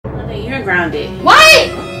London, you're grounded. What?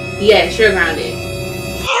 Yes, you're grounded.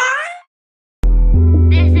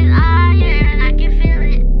 This is iron, I can feel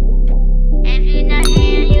it. If you're not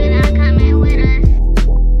here, you're not coming with us.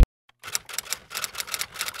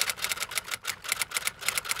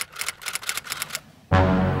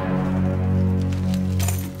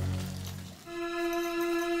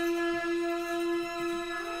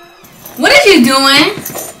 What are you doing?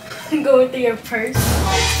 Going through your purse.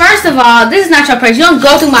 First of all, this is not your purse. You don't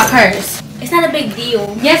go through my purse. It's not a big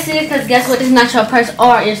deal. Yes, it is, because guess what? This is not your purse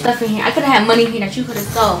or your stuff in here. I could have had money here that you could have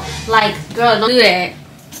stole. Like, girl, don't do that.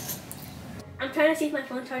 I'm trying to see if my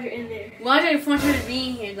phone charger in there. Why are your phone charger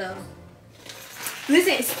being here, though?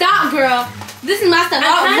 Listen, stop, girl. This is my stuff.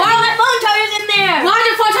 I'm trying to see my phone charger's in there. Why is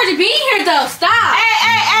your phone charger being here, though? Stop.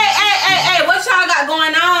 Hey, what y'all got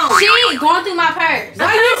going on? She ain't going through my purse. I'm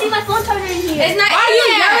trying to see my phone charger in here. It's not Why are in you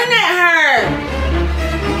there. yelling at her?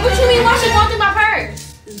 What you mean, why she going through my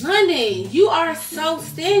purse? London, you are so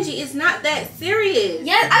stingy. It's not that serious.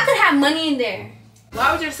 Yes, I could have money in there.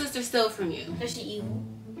 Why would your sister steal from you? Because she evil.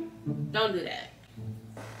 Don't do that.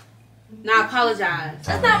 Now apologize.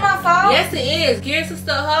 That's not my fault. Yes, it is. Give your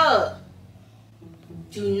sister a hug.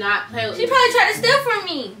 Do not play with She me. probably tried to steal from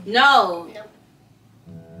me. No. Nope.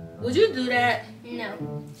 Would you do that?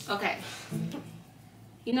 No. Okay.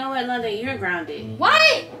 You know what, London? You're grounded.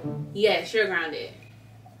 What? Yes, you're grounded.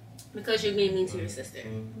 Because you're being mean to your sister.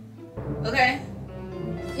 Okay?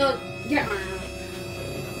 No, get out.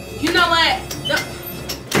 You know what?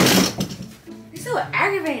 You're so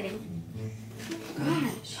aggravating.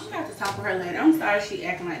 Gosh. I'm gonna have to talk with her later. I'm sorry she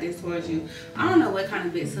acting like this towards you. I don't know what kind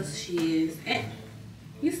of big sister she is. And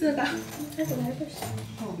you still got... That's a lot of purse.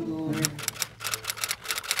 Oh, Lord.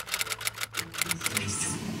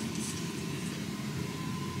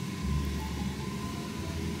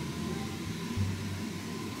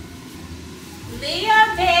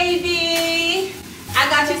 Leah, baby. I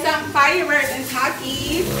got you some fireworks and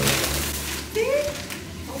Takis. See?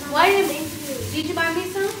 Why did you buy me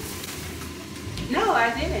some? No, I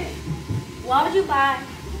didn't. Why would you buy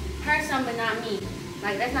her some but not me?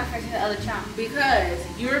 Like, that's not fair to the other child. Because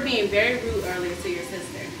you were being very rude earlier to your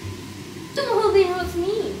sister. You know who's being rude to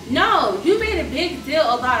me? No, you made a big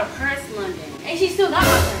deal about a purse, London. And she still got my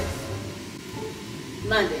purse.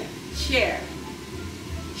 London, share.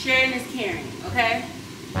 Sharing is caring, okay?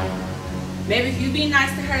 Maybe if you be nice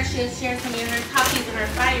to her, she'll share some of her Takis and her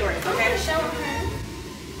fireworks, I'm okay? gonna show her.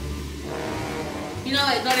 You know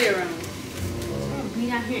what? Go to your room. I'm gonna be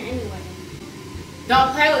down here anyway.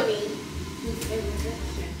 Don't play with me.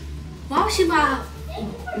 Why would she buy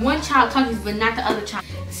one child Takis but not the other child?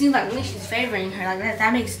 It seems like me she's favoring her. Like,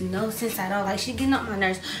 that makes no sense at all. Like, she getting on my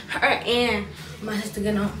nerves. Her and my sister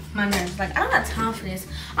getting on my nerves. Like, I don't got time for this.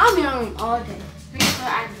 I'll be on all day. You're so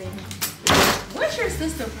aggravating. What's your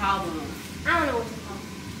sister problem? I don't know what to call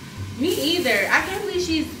Me either. I can't believe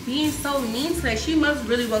she's being so mean today. She must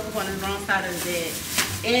really woke up on the wrong side of the bed.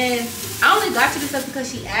 And I only got you this stuff because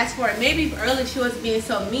she asked for it. Maybe if earlier she was being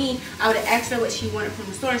so mean, I would have asked her what she wanted from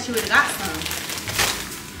the store and she would have got some.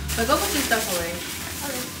 But go put your stuff away.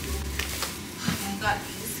 Okay. Oh my God,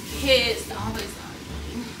 these kids always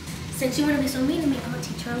arguing. Since you want to be so mean to me, I'm going to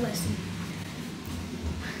teach her a lesson.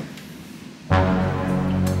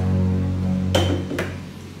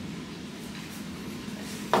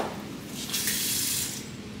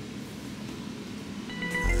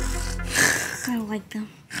 I don't like them.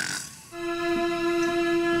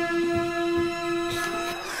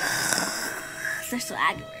 They're so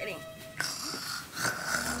aggravating.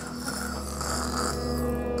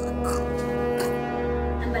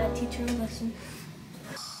 I'm about to teach her a lesson.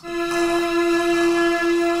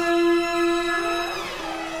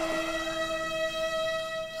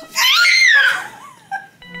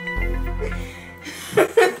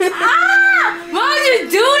 Why would you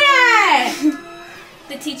do that?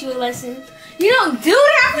 To teach you a lesson. You don't do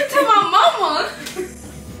that to my mama.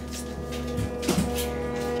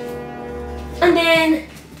 And then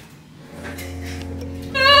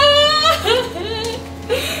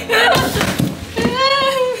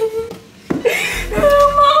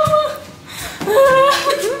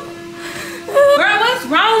Girl, what's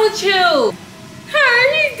wrong with you? Her,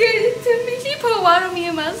 he did it to me. She put water on me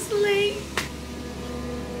in my sleep.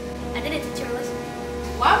 I didn't teach her a lesson.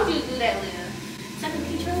 Why would you do that, Leah? So I can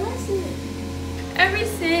teach her a lesson. Ever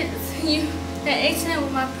since that accident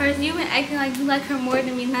with my purse, you've been acting like you like her more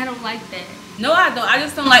than me, and I don't like that. No, I don't. I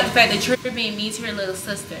just don't like the fact that you're being mean to your little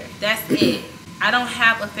sister. That's it. I don't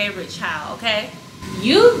have a favorite child, okay?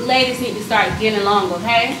 You ladies need to start getting along,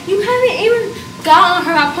 okay? You haven't even got on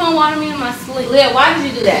her by putting water on me in my sleep. Leah, why did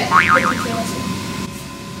you do that? To teach her a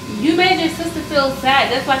lesson. You made your sister feel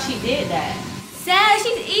sad. That's why she did that. Sad,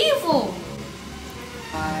 she's evil.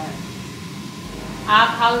 I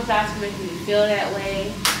apologize for making you feel that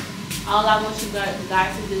way. All I want you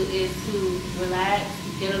guys to do is to relax,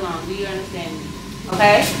 get along. Do you understand me?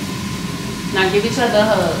 Okay? Now give each other a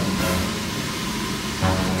hug.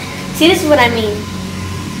 See, this is what I mean.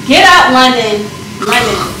 Get out, London.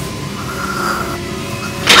 London.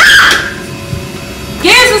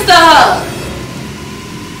 Give your sister a hug.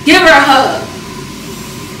 Give her a hug.